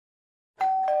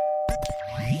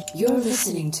You're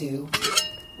listening to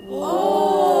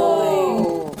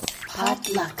Whoa!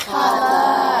 Potluck.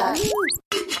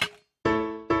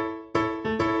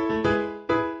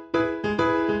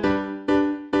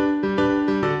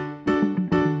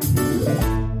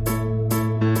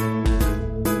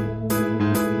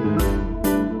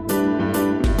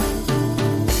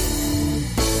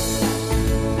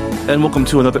 And welcome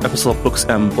to another episode of Books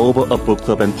and Boba, a book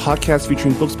club and podcast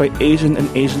featuring books by Asian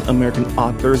and Asian American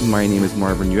authors. My name is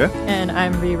Marvin Yue. And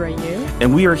I'm Rira Yu.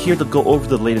 And we are here to go over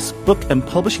the latest book and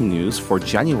publishing news for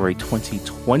January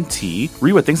 2020.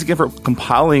 Rira, thanks again for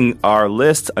compiling our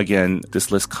list. Again,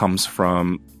 this list comes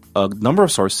from a number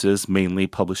of sources, mainly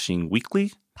Publishing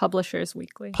Weekly. Publishers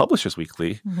Weekly.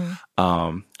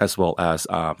 As well as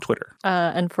Twitter.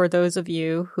 And for those of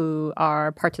you who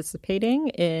are participating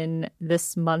in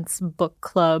this month's book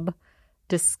club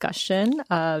discussion,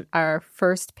 our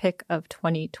first pick of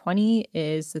 2020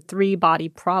 is The Three-Body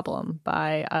Problem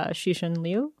by Cixin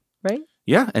Liu, right?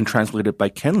 Yeah, and translated by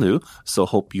Ken Liu. So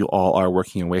hope you all are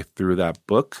working your way through that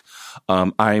book.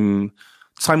 I'm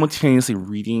simultaneously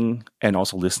reading and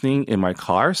also listening in my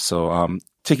car. So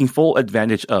taking full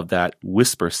advantage of that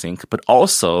whisper sync, but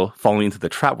also falling into the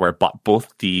trap where I bought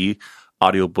both the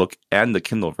audiobook and the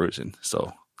Kindle version.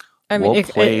 So I mean,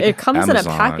 it comes Amazon. in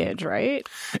a package, right?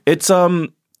 It's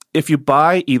if you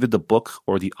buy either the book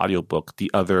or the audiobook, the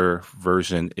other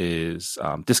version is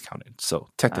discounted. So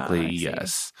technically,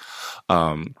 yes.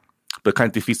 But kind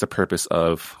of defeats the purpose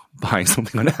of buying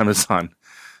something on Amazon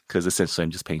because essentially I'm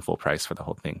just paying full price for the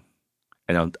whole thing.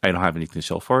 And I don't have anything to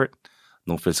show for it.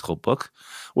 No physical book,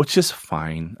 which is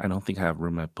fine. I don't think I have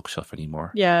room at bookshelf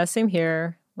anymore. Yeah, same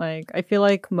here. Like, I feel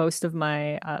like most of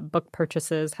my book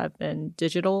purchases have been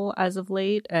digital as of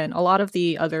late. And a lot of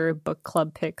the other book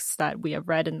club picks that we have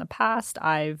read in the past,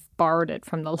 I've borrowed it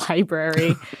from the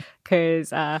library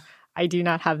because I do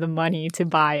not have the money to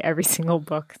buy every single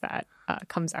book that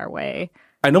comes our way.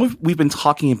 I know we've been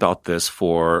talking about this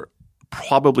for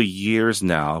probably years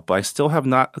now, but I still have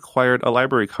not acquired a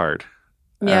library card.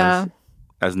 Yeah.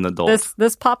 As an adult.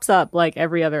 This pops up like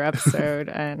every other episode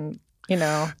and, you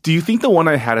know. Do you think the one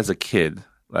I had as a kid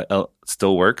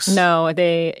still works? No,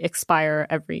 they expire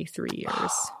every 3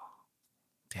 years.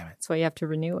 Damn it. So you have to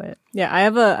renew it. Yeah, I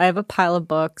have a pile of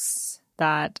books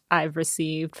that I've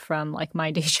received from like my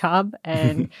day job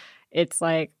and it's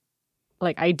like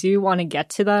I do want to get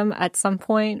to them at some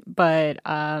point, but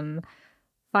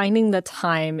finding the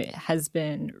time has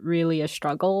been really a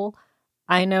struggle.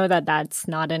 I know that that's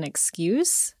not an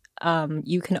excuse.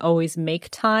 You can always make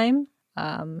time.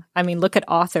 I mean, look at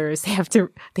authors.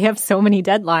 They have so many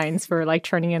deadlines for like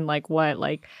turning in like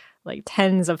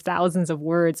tens of thousands of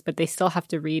words, but they still have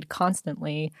to read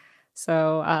constantly.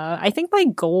 So I think my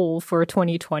goal for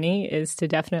 2020 is to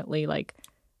definitely like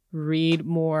read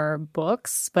more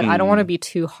books, but I don't want to be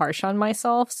too harsh on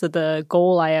myself. So the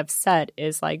goal I have set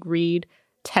is like read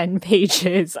 10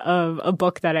 pages of a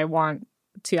book that I want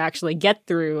to actually get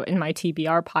through in my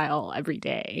TBR pile every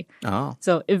day. Oh.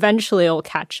 So eventually it'll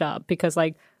catch up because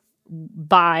like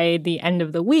by the end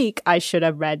of the week, I should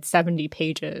have read 70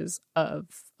 pages of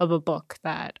a book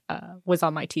that was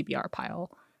on my TBR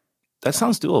pile. That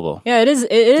sounds doable. Yeah, it is.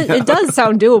 It does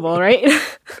sound doable, right?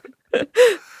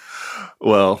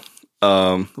 Well,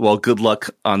 good luck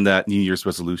on that New Year's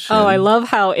resolution. Oh, I love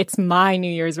how it's my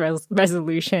New Year's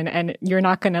resolution and you're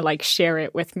not going to like share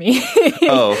it with me.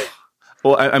 Oh.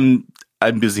 Well,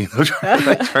 I'm busy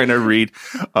trying to read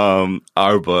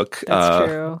our book. That's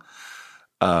true.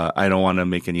 I don't want to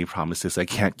make any promises I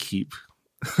can't keep.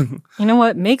 You know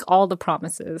what? Make all the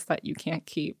promises that you can't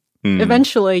keep.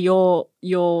 Eventually,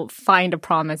 you'll find a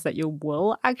promise that you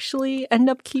will actually end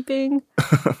up keeping.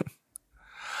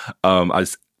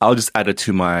 I'll just add it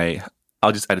to my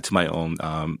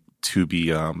own to be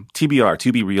TBR,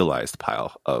 to be realized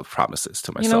pile of promises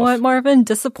to myself. You know what, Marvin?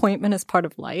 Disappointment is part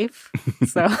of life.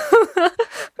 So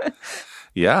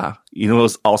yeah. You know what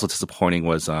was also disappointing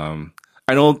was I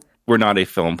know we're not a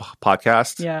film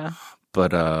podcast. Yeah.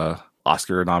 But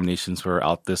Oscar nominations were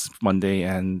out this Monday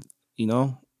and, you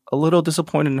know, a little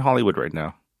disappointed in Hollywood right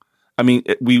now. I mean,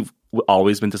 we've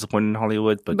always been disappointed in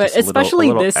Hollywood, but just especially a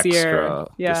little this extra year.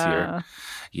 Yeah. This year.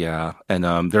 Yeah.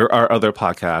 And there are other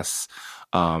podcasts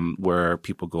where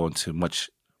people go into much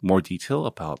more detail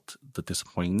about the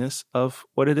disappointingness of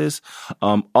what it is.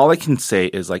 All I can say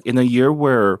is like in a year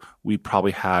where we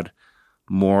probably had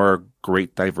more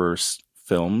great diverse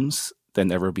films than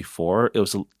ever before, it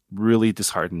was really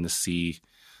disheartening to see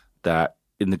that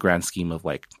in the grand scheme of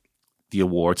like the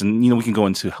awards, and you know we can go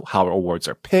into how awards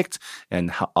are picked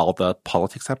and how all the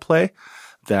politics at play,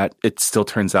 that it still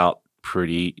turns out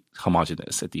pretty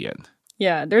homogenous at the end.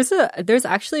 Yeah, there's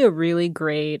actually a really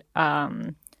great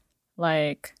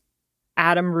like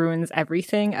Adam Ruins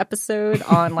Everything episode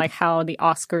on like how the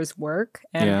Oscars work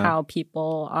and Yeah. how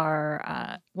people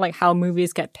are like how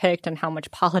movies get picked and how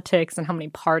much politics and how many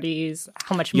parties,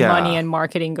 how much Yeah. money and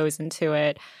marketing goes into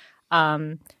it.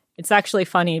 It's actually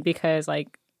funny because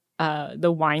like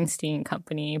the Weinstein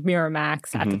Company,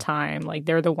 Miramax at the time, like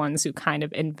they're the ones who kind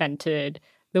of invented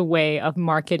the way of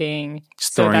marketing,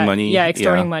 Extorting money. Yeah,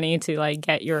 extorting money to like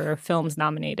get your films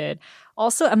nominated.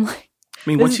 Also, I'm like, I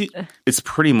mean, it's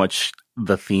pretty much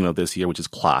the theme of this year, which is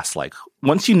class. Like,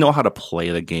 once you know how to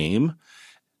play the game,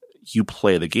 you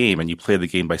play the game, and you play the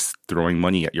game by throwing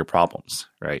money at your problems,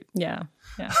 right? yeah.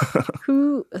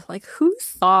 who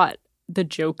thought the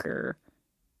Joker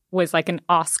was like an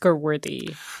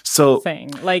Oscar-worthy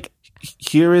thing? Like,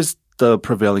 here is the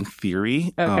prevailing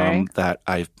theory Okay. that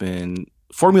I've been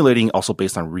formulating, also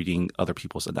based on reading other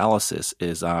people's analysis,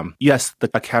 is yes, the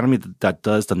Academy that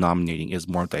does the nominating is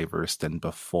more diverse than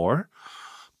before,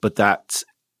 but that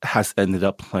has ended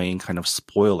up playing kind of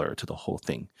spoiler to the whole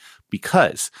thing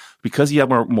because you have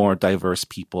more diverse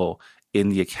people in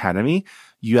the Academy.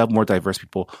 You have more diverse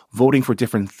people voting for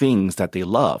different things that they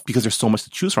love because there's so much to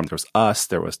choose from. There was Us,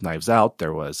 there was Knives Out,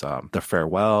 there was The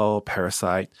Farewell,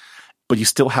 Parasite, but you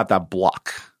still have that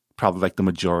block, probably like the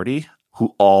majority,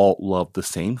 who all love the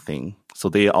same thing. So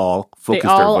they all focus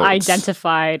their votes. They all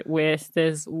identified with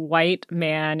this white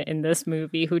man in this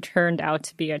movie who turned out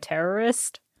to be a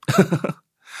terrorist.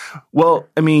 Well,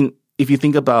 I mean, if you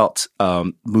think about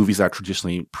movies that are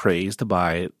traditionally praised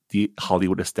by the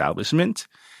Hollywood establishment,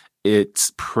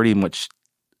 it's pretty much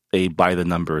a by the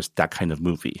numbers, that kind of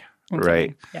movie,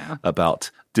 right? Yeah.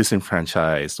 About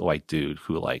disenfranchised white dude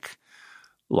who like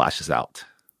lashes out.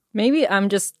 Maybe I'm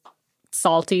just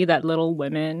salty that Little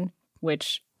Women,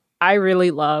 which I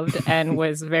really loved and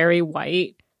was very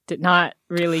white, did not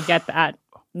really get that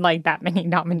many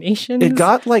nominations. It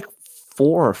got like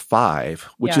 4 or 5,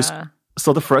 which is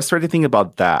so the frustrating thing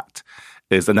about that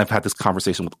is, and I've had this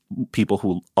conversation with people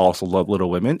who also love Little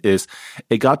Women, is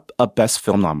it got a Best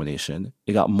Film nomination.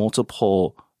 It got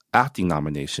multiple acting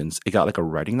nominations. It got like a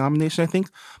writing nomination, I think,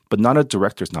 but not a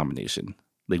director's nomination.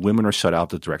 Like, women are shut out,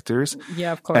 the directors.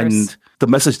 Yeah, of course. And the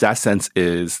message that sends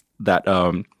is that,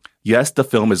 yes, the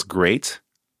film is great,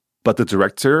 but the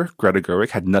director, Greta Gerwig,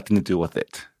 had nothing to do with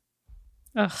it.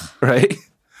 Ugh. Right?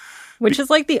 Which is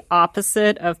like the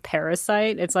opposite of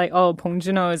Parasite. It's like, oh, Bong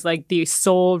Joon-ho is like the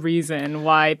sole reason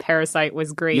why Parasite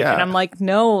was great. Yeah. And I'm like,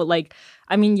 no, like,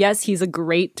 I mean, yes, he's a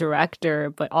great director,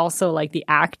 but also like the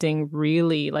acting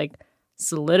really like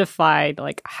solidified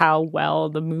like how well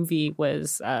the movie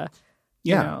was,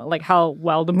 you know, like how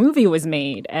well the movie was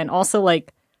made. And also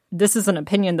like, this is an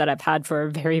opinion that I've had for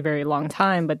a very, very long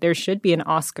time, but there should be an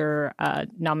Oscar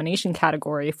nomination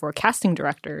category for casting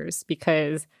directors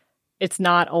because it's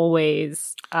not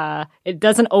always, it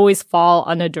doesn't always fall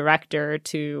on a director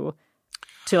to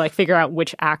like figure out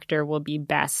which actor will be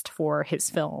best for his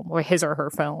film or his or her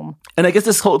film. And I guess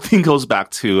this whole thing goes back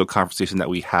to a conversation that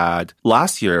we had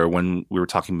last year when we were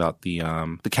talking about the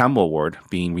Campbell Award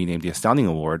being renamed the Astounding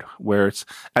Award, where it's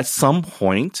at some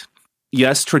point,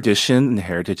 yes, tradition and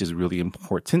heritage is really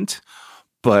important,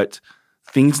 but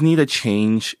things need to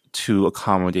change to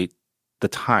accommodate the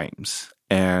times.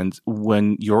 And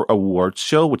when your awards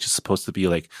show, which is supposed to be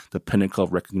like the pinnacle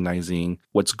of recognizing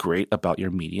what's great about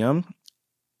your medium,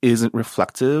 isn't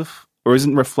reflective or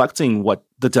isn't reflecting what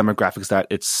the demographics that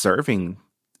it's serving,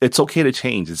 it's okay to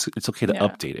change. It's okay to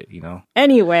update it, you know?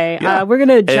 Anyway, we're going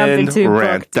to jump into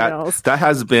book deals. That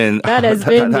has been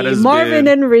the Marvin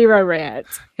and Rira rant.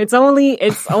 It's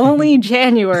only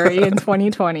January in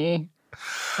 2020.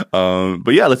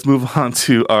 But yeah, let's move on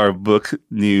to our book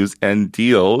news and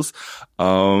deals.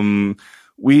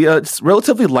 It's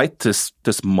relatively light this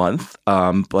month,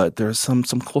 but there's some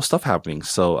cool stuff happening.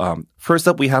 So first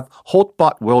up, we have Holt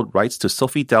bought world rights to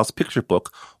Sophie Dow's picture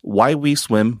book, Why We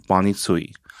Swim, Bonnie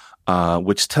Tsui,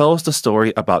 which tells the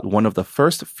story about one of the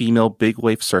first female big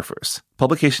wave surfers.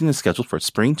 Publication is scheduled for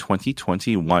spring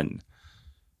 2021.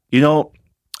 You know,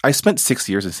 I spent 6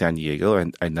 years in San Diego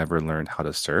and I never learned how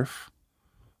to surf.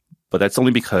 But that's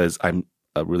only because I'm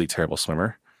a really terrible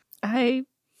swimmer. I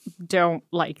don't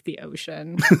like the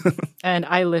ocean. And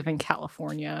I live in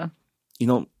California. You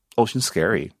know, ocean's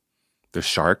scary. There's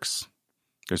sharks.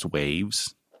 There's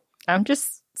waves. I'm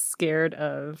just scared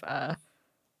of, I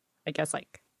guess,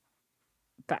 like,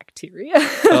 bacteria.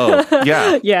 Oh,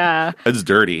 yeah. Yeah. It's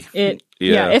dirty.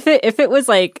 If it was,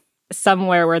 like,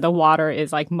 somewhere where the water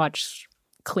is, like, much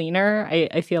cleaner,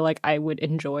 I feel like I would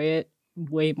enjoy it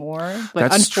way more. But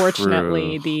That's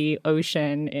unfortunately, true. the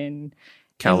ocean in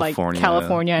California. In, like,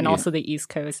 California and Yeah. also the East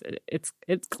Coast. It's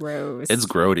gross. It's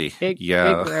grody. It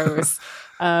Yeah. gross.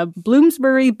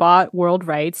 Bloomsbury bought world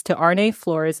rights to Arne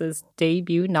Flores'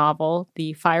 debut novel,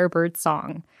 The Firebird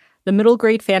Song. The middle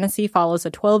grade fantasy follows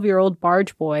a 12-year-old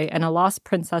barge boy and a lost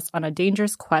princess on a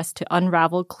dangerous quest to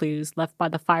unravel clues left by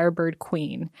the Firebird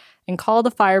Queen and call the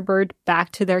Firebird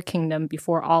back to their kingdom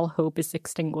before all hope is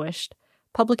extinguished.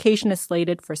 Publication is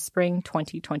slated for spring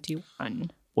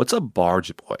 2021. What's a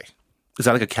barge boy? Is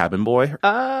that like a cabin boy?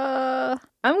 I'm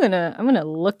gonna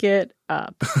look it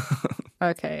up.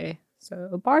 Okay.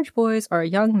 So barge boys are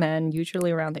young men,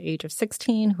 usually around the age of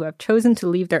 16, who have chosen to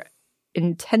leave their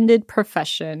intended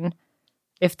profession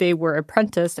if they were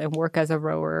apprenticed and work as a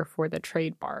rower for the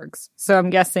trade barges. So I'm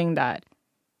guessing that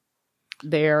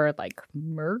they're like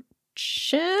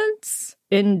merchants,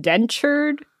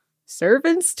 indentured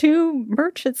servants to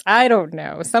merchants. I don't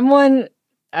know. Someone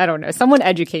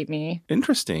educate me.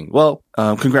 Interesting. Well,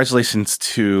 congratulations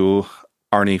to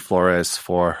Arnie Flores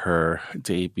for her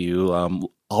debut.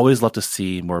 Always love to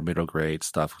see more middle grade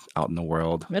stuff out in the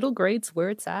world. Middle grade's where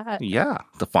it's at. Yeah,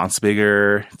 the font's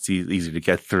bigger. It's easier to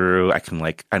get through. I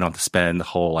don't have to spend the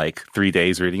whole 3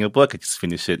 days reading a book. I just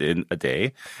finish it in a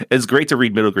day. It's great to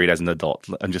read middle grade as an adult.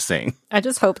 I'm just saying. I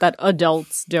just hope that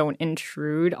adults don't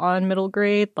intrude on middle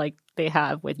grade like they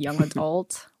have with young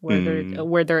adult,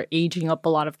 where they're aging up a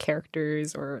lot of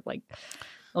characters, or like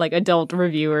adult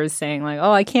reviewers saying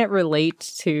oh, I can't relate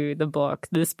to the book.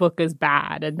 This book is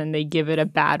bad, and then they give it a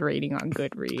bad rating on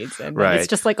Goodreads, and Right. it's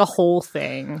just like a whole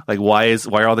thing. Why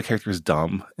are all the characters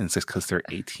dumb? And it's just because they're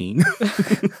 18.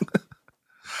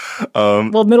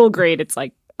 Well, middle grade, it's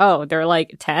oh, they're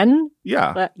 10.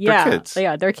 Yeah, Yeah, they're kids.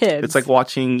 Yeah, they're kids. It's like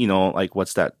watching,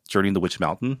 what's that, Journey to the Witch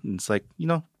Mountain? And it's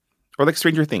or like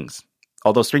Stranger Things.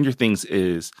 Although Stranger Things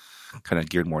is kind of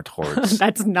geared more towards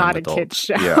that's not a adult. kid's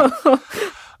show. Yeah.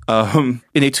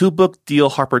 In a 2-book deal,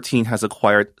 Harper Teen has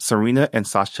acquired Sarina and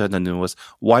Sasha Nanua's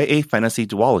YA fantasy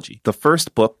duology. The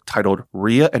first book, titled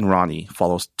Rhea and Ronnie,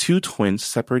 follows 2 twins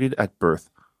separated at birth,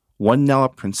 one now a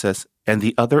princess and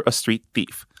the other a street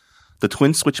thief. The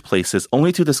twins switch places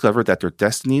only to discover that their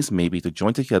destinies may be to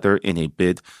join together in a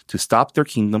bid to stop their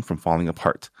kingdom from falling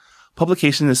apart.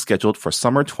 Publication is scheduled for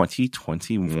summer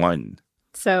 2021.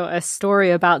 So a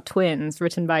story about twins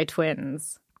written by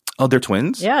twins. Oh, they're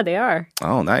twins? Yeah, they are.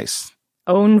 Oh, nice.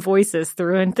 Own voices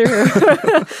through and through.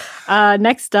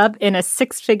 Next up, in a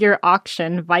 6-figure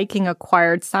auction, Viking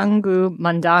acquired Sangu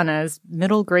Mandana's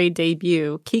middle grade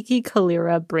debut, Kiki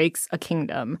Kalira Breaks a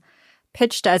Kingdom.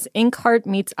 Pitched as Inkheart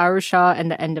meets Arusha and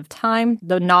the End of Time,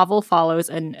 the novel follows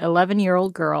an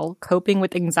 11-year-old girl coping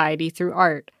with anxiety through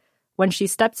art. When she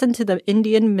steps into the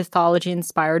Indian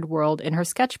mythology-inspired world in her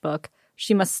sketchbook,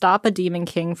 she must stop a demon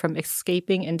king from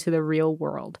escaping into the real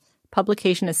world.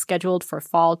 Publication is scheduled for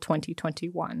fall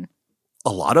 2021. A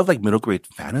lot of like middle grade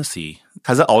fantasy.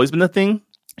 Has that always been a thing?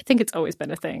 I think it's always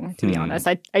been a thing, to be honest.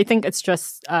 I think it's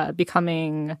just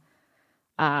becoming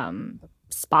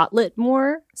spotlit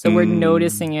more. So we're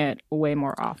noticing it way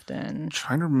more often. I'm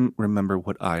trying to remember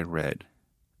what I read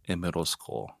in middle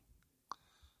school.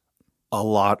 A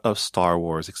lot of Star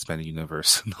Wars Expanded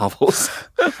Universe novels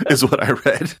is what I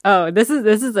read. Oh, this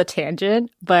is a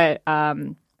tangent, but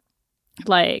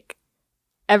like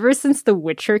ever since The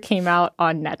Witcher came out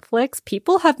on Netflix,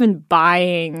 people have been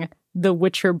buying the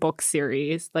Witcher book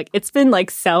series. Like it's been like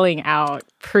selling out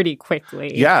pretty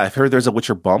quickly. Yeah, I've heard there's a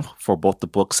Witcher bump for both the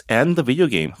books and the video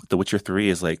game. The Witcher 3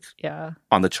 is like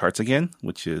on the charts again,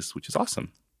 which is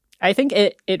awesome. I think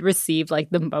it received like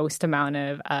the most amount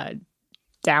of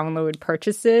download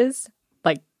purchases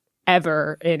like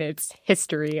ever in its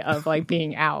history of like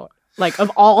being out, like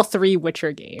of all 3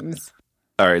 Witcher games.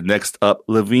 All right, next up,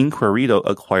 Levine Querido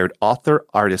acquired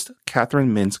author-artist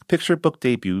Catherine Min's picture book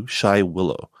debut, Shy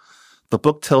Willow. The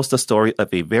book tells the story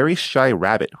of a very shy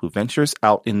rabbit who ventures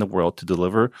out in the world to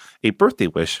deliver a birthday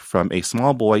wish from a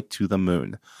small boy to the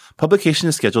moon. Publication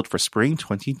is scheduled for spring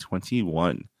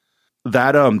 2021.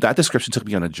 That description took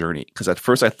me on a journey because at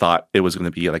first I thought it was going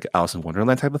to be like Alice in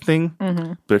Wonderland type of thing,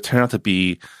 but it turned out to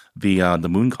be the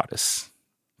moon goddess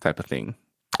type of thing.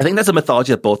 I think that's a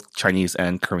mythology that both Chinese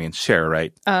and Koreans share,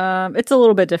 right? It's a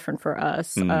little bit different for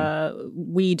us.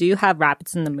 We do have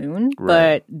rabbits in the moon,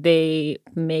 but they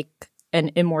make an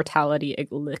immortality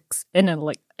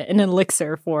an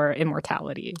elixir for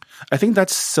immortality. I think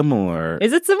that's similar.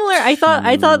 Is it similar?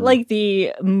 I thought like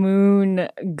the moon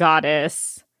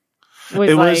goddess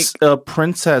was a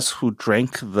princess who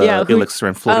drank the elixir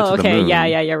and floated to the moon.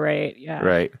 Yeah, you're right. Yeah.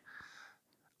 Right.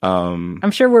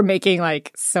 I'm sure we're making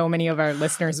like so many of our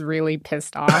listeners really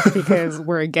pissed off because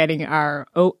we're getting our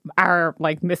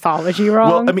like mythology wrong.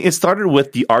 Well, I mean, it started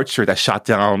with the archer that shot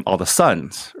down all the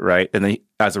suns, right? And then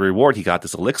as a reward, he got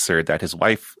this elixir that his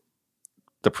wife,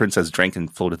 the princess, drank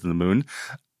and floated to the moon.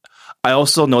 I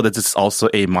also know that this is also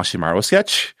a Mashimaru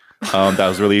sketch that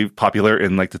was really popular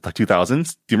in like the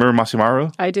 2000s. Do you remember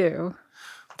Mashimaru? I do.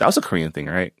 That was a Korean thing,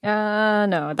 right?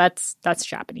 No, that's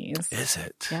Japanese. Is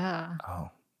it? Yeah. Oh.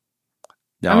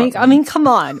 No, I mean, come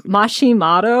on,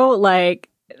 Mashimaru, like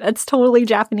that's totally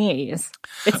Japanese.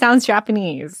 It sounds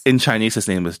Japanese. In Chinese, his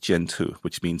name is Jiantu,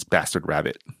 which means bastard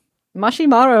rabbit.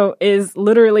 Mashimaru is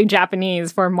literally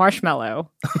Japanese for marshmallow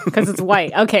because it's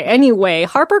white. Okay, anyway,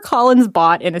 HarperCollins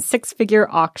bought in a 6-figure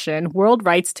auction world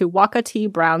rights to Waka T.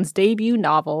 Brown's debut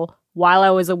novel, While I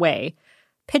Was Away.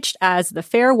 Pitched as The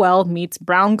Farewell Meets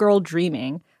Brown Girl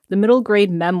Dreaming, the middle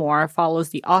grade memoir follows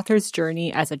the author's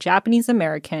journey as a Japanese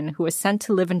American who was sent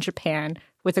to live in Japan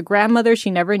with a grandmother she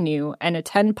never knew and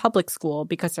attend public school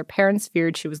because her parents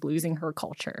feared she was losing her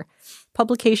culture.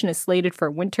 Publication is slated for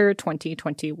winter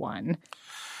 2021.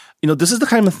 You know, this is the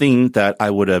kind of thing that I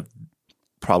would have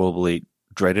probably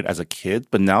dreaded as a kid,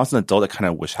 but now as an adult, I kind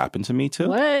of wish happened to me too.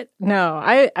 What? No,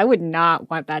 I would not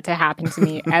want that to happen to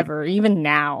me ever, even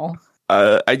now.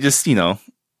 I just, you know,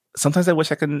 sometimes I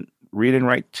wish I could read and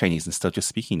write Chinese instead of just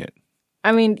speaking it.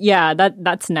 I mean, yeah,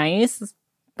 that's nice,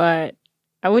 but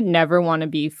I would never want to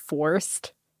be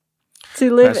forced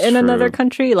to live in another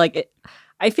country. Like,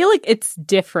 I feel like it's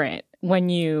different when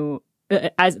you,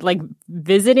 as like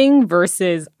visiting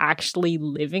versus actually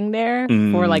living there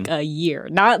for like a year.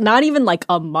 Not even like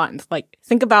a month. Like,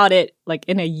 think about it like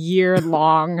in a year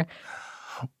long.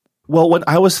 Well, when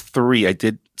I was 3, I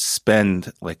did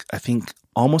spend like, I think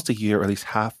almost a year, or at least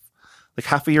half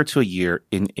a year to a year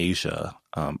in Asia.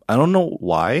 I don't know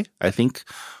why. I think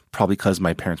probably because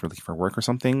my parents were looking for work or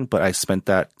something, but I spent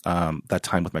that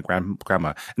time with my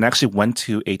grandma and actually went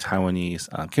to a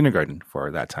Taiwanese kindergarten for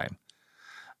that time.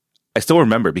 I still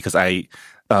remember because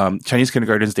Chinese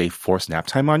kindergartens, they force nap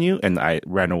time on you, and I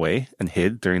ran away and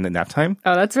hid during the nap time.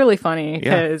 Oh, that's really funny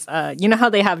because you know how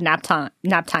they have nap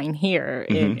time here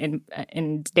in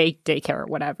daycare or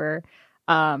whatever.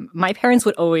 My parents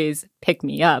would always pick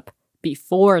me up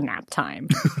before nap time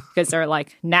because they're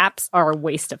like, naps are a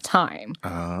waste of time.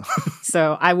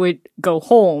 So I would go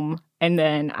home and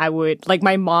then I would, like,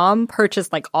 my mom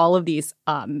purchased like all of these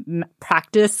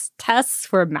practice tests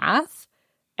for math,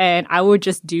 and I would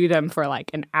just do them for like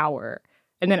an hour.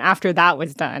 And then after that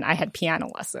was done, I had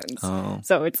piano lessons. Oh.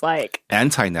 So it's like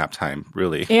anti-nap time,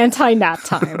 really. Anti-nap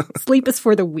time. Sleep is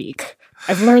for the weak.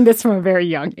 I've learned this from a very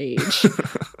young age.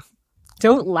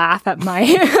 Don't laugh at my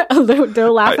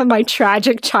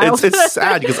tragic childhood. It's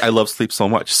sad because I love sleep so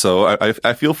much. So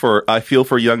I feel for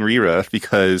young Rira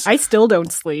because I still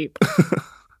don't sleep.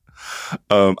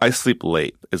 I sleep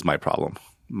late is my problem.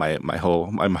 My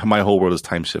whole world is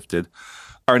time shifted.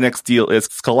 Our next deal is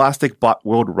Scholastic bought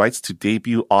world rights to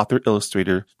debut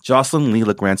author-illustrator Jocelyn Lee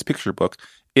Legrand's picture book,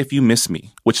 If You Miss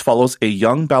Me, which follows a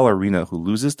young ballerina who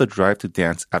loses the drive to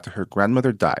dance after her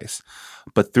grandmother dies.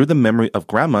 But through the memory of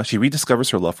Grandma, she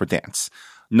rediscovers her love for dance,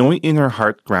 knowing in her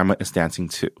heart Grandma is dancing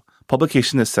too.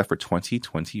 Publication is set for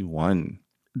 2021.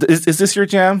 Is this your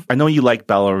jam? I know you like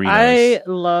ballerinas. I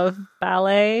love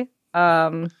ballet.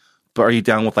 But are you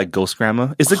down with like Ghost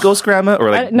Grandma? Is it Ghost Grandma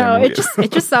or like no? It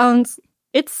just sounds.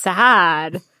 It's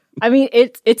sad. I mean,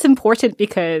 it's important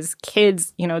because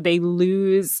kids, you know, they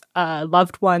lose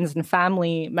loved ones and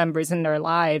family members in their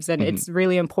lives, and it's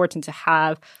really important to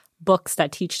have books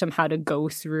that teach them how to go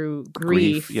through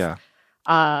grief. Yeah.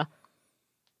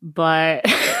 But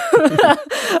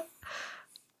I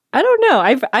don't know.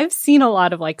 I've seen a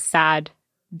lot of like sad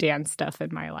dance stuff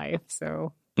in my life,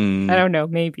 so I don't know.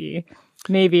 Maybe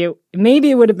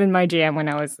it would have been my jam when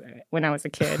I was a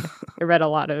kid. I read a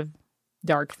lot of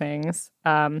dark things.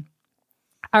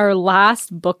 Our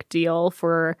last book deal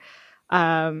for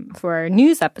our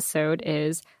news episode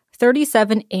is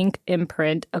 37 Ink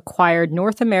Imprint acquired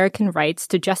North American rights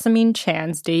to Jessamine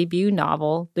Chan's debut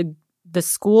novel, The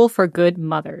School for Good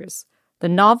Mothers. The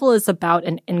novel is about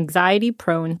an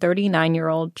anxiety-prone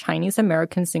 39-year-old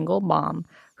Chinese-American single mom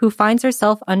who finds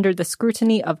herself under the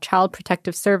scrutiny of Child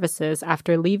Protective Services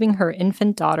after leaving her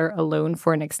infant daughter alone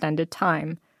for an extended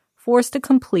time. Forced to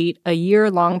complete a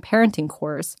year-long parenting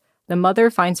course, the mother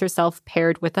finds herself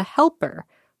paired with a helper,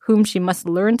 whom she must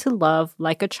learn to love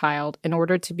like a child in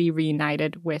order to be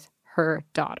reunited with her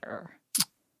daughter.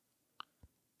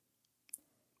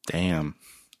 Damn.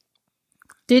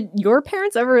 Did your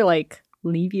parents ever like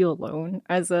leave you alone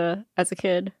as a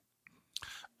kid?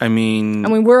 I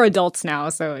mean, we're adults now,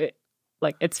 so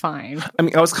Like, it's fine. I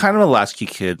mean, I was kind of a latchkey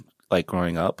kid, like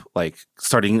growing up, like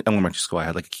starting elementary school. I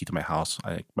had like a key to my house.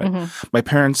 My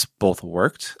parents both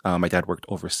worked. My dad worked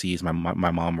overseas. My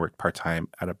mom worked part-time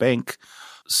at a bank.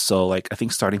 So like, I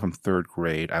think starting from third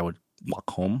grade, I would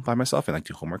walk home by myself and like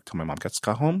do homework till my mom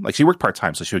got home. Like she worked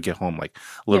part-time, so she would get home like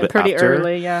a little bit pretty after.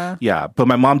 early. Yeah. Yeah. But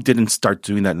my mom didn't start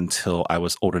doing that until I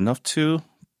was old enough to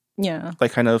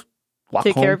like kind of walk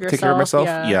take home, care of yourself. take care of myself.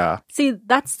 Yeah. See,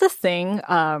 that's the thing.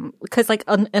 Because like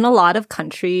in a lot of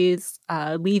countries,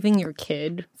 leaving your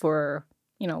kid for,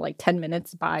 like 10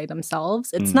 minutes by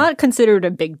themselves, it's not considered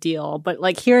a big deal. But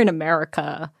like here in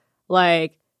America,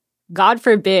 like God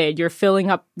forbid you're filling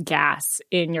up gas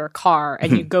in your car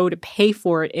and you go to pay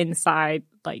for it inside,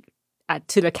 like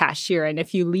to the cashier. And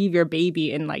if you leave your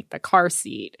baby in like the car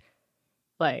seat,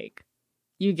 like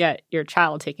you get your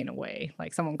child taken away.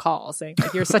 Like someone calls saying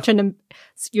like you're such an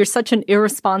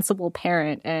irresponsible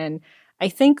parent. And I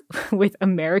think with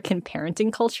American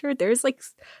parenting culture, there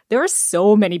are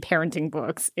so many parenting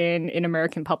books in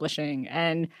American publishing,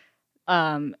 and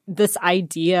this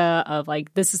idea of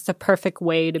like this is the perfect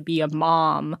way to be a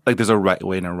mom. Like there's a right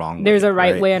way and a wrong way. There's a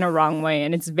right way and a wrong way,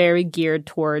 and it's very geared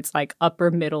towards like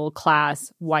upper middle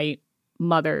class white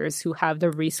mothers who have the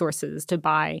resources to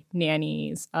buy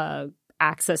nannies,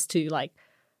 access to like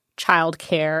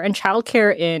childcare, and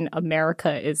childcare in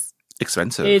America is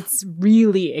expensive. It's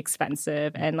really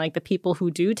expensive, and like the people who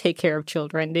do take care of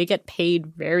children, they get paid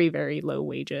very, very low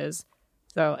wages.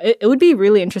 So it would be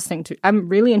really interesting I'm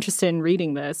really interested in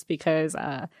reading this because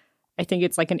I think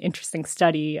it's like an interesting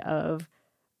study of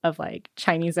like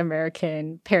Chinese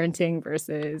American parenting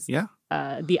versus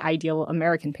the ideal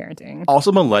American parenting.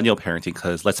 Also millennial parenting,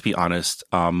 because let's be honest,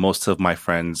 most of my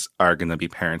friends are going to be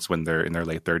parents when they're in their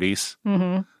late 30s.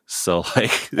 Mm-hmm. So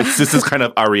like this is kind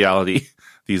of our reality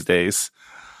these days.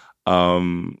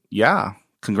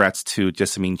 Congrats to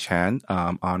Jessamine Chan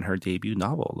on her debut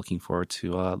novel. Looking forward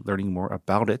to learning more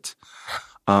about it.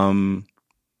 And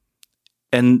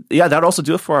that'll also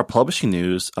do it for our publishing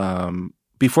news.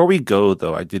 Before we go,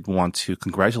 though, I did want to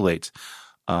congratulate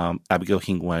Abigail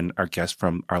Hing-Wen, our guest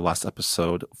from our last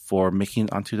episode, for making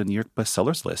it onto the New York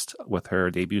bestsellers list with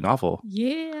her debut novel.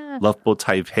 Yeah. Love Boat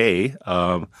Taipei.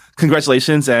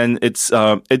 Congratulations. And it's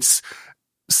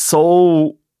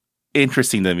so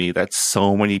interesting to me that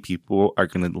so many people are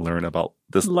going to learn about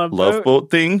this Love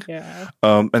Boat thing. Yeah.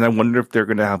 And I wonder if they're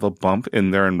going to have a bump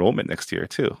in their enrollment next year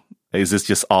too. Is this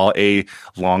just all a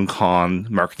long con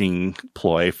marketing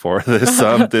ploy for this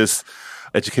this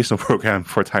educational program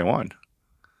for Taiwan?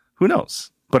 Who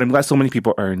knows? But I'm glad so many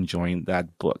people are enjoying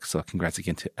that book. So congrats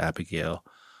again to Abigail.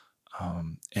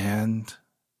 And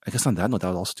I guess on that note, that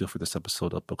will also do it for this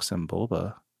episode of Books and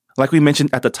Boba. Like we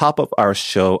mentioned at the top of our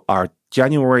show, our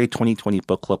January 2020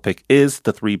 book club pick is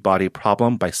The Three-Body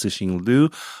Problem by Cixin Liu,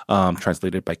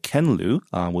 translated by Ken Liu.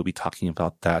 We'll be talking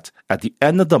about that at the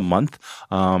end of the month,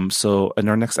 so in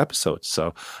our next episode.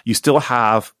 So you still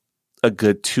have a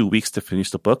good 2 weeks to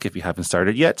finish the book if you haven't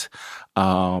started yet.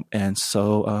 And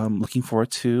so looking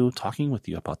forward to talking with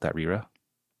you about that, Rira.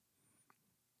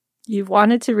 You've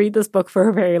wanted to read this book for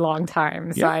a very long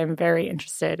time, so I'm very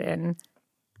interested in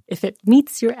if it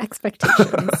meets your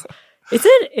expectations.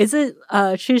 Is it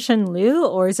Cixin Liu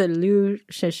or is it Liu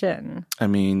Cixin? I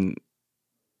mean,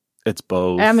 it's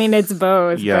both. It's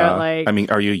both. Yeah. But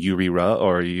like, are you Rira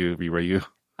or are you Rira Yu?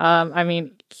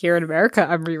 Here in America,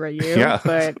 I'm Rira Yu. Yeah.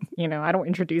 But I don't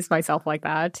introduce myself like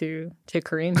that to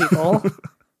Korean people.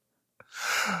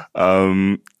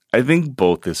 I think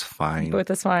both is fine.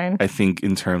 Both is fine. I think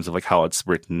in terms of like how it's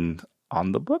written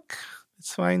on the book,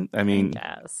 it's fine. I mean,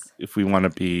 if we want to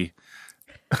be...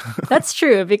 That's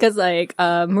true, because like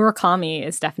Murakami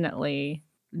is definitely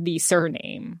the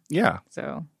surname. Yeah.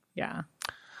 So, yeah.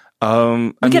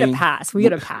 We get a pass.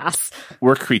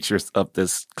 We're creatures of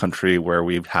this country where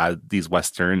we've had these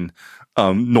Western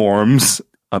norms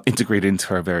integrated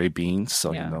into our very being.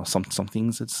 So, some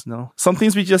things some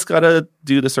things we just gotta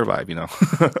do to survive,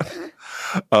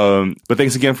 But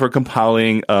thanks again for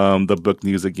compiling the book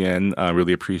news again. I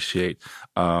really appreciate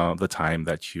the time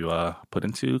that you put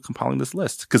into compiling this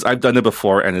list, because I've done it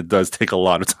before and it does take a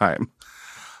lot of time.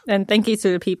 And thank you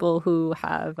to the people who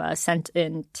have sent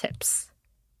in tips.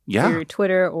 Through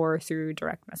Twitter or through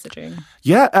direct messaging.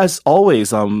 Yeah, as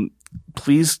always,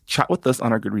 please chat with us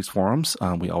on our Goodreads forums.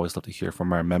 We always love to hear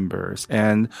from our members.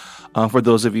 And for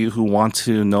those of you who want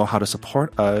to know how to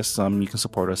support us, you can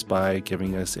support us by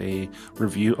giving us a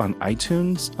review on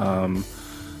iTunes.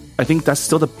 I think that's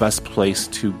still the best place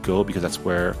to go because that's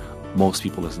where most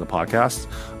people listen to podcasts.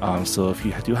 So if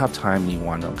you do have time and you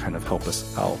want to kind of help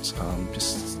us out,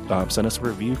 just send us a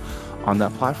review on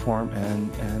that platform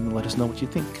and let us know what you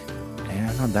think.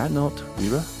 And on that note,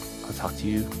 Rira, I'll talk to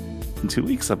you in 2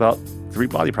 weeks about the Read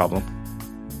Body Problem.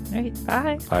 All right,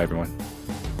 bye. Bye, everyone.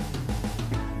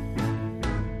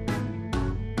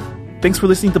 Thanks for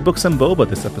listening to Books and Boba.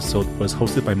 This episode was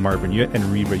hosted by Marvin Yue and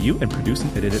Rira Yu and produced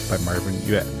and edited by Marvin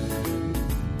Yue.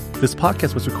 This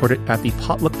podcast was recorded at the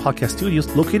Potluck Podcast Studios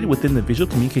located within the Visual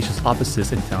Communications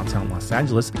offices in downtown Los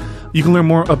Angeles. You can learn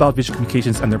more about Visual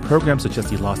Communications and their programs such as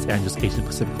the Los Angeles Asian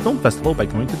Pacific Film Festival by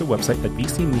going to their website at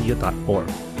vcmedia.org.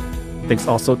 Thanks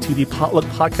also to the Potluck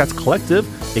Podcast Collective,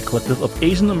 a collective of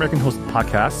Asian American hosted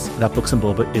podcasts that Books and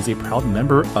Boba is a proud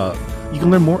member of. You can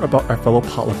learn more about our fellow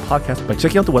Potluck podcasts by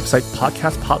checking out the website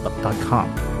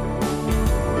podcastpotluck.com.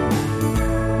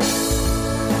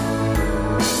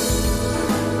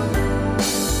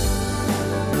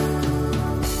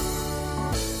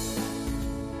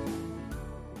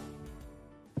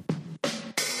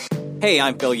 Hey,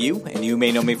 I'm Phil Yu, and you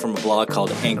may know me from a blog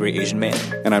called Angry Asian Man.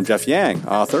 And I'm Jeff Yang,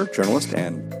 author, journalist,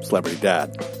 and celebrity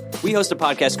dad. We host a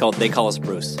podcast called They Call Us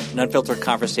Bruce, an unfiltered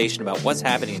conversation about what's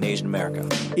happening in Asian America.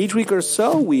 Each week or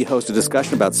so, we host a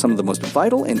discussion about some of the most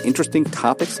vital and interesting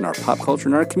topics in our pop culture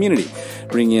and our community,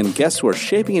 bringing in guests who are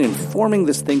shaping and informing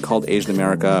this thing called Asian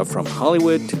America from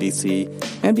Hollywood to D.C.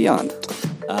 and beyond.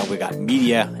 We got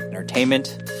media,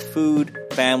 entertainment, food,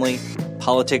 family,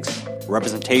 politics,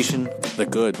 representation. The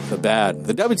good, the bad,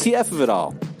 the WTF of it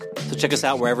all. So check us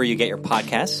out wherever you get your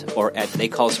podcasts or at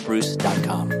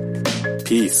theycallusbruce.com.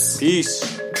 Peace.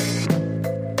 Peace.